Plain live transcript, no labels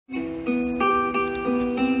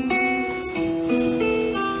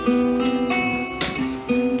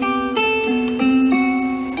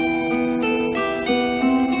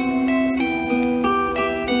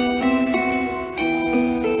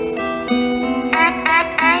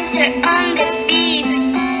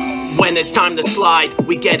when it's time to slide,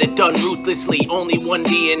 we get it done ruthlessly. Only one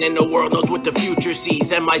being in the world knows what the future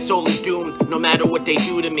sees, and my soul is doomed, no matter what they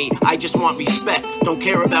do to me. I just want respect, don't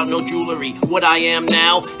care about no jewelry. What I am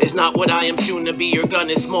now is not what I am soon to be. Your gun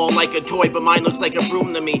is small like a toy, but mine looks like a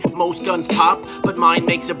broom to me. Most guns pop, but mine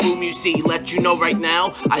makes a boom, you see. Let you know right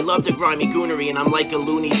now, I love the grimy goonery, and I'm like a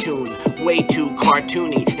Looney Tune, way too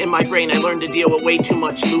cartoony. In my brain I learned to deal with way too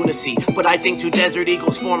much lunacy, but I think two desert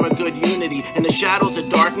eagles form a good unity. In the shadows of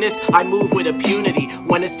darkness, I move with impunity.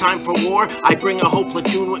 When it's time for war, I bring a whole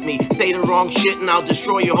platoon with me. Say the wrong shit and I'll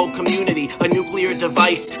destroy your whole community. A nuclear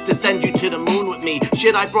device to send you to the moon with me.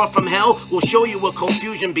 Shit I brought from hell will show you what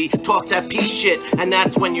confusion be. Talk that peace shit, and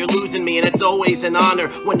that's when you're losing me. And it's always an honor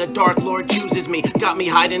when the Dark Lord chooses me. Got me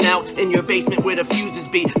hiding out in your basement where the fuses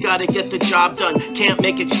be. Gotta get the job done, can't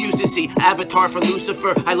make excuses, see. Avatar for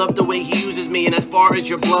Lucifer, I love the way he uses me. And as far as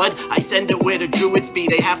your blood, I send it where the druids be.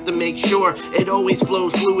 They have to make sure it always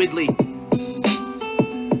flows fluidly.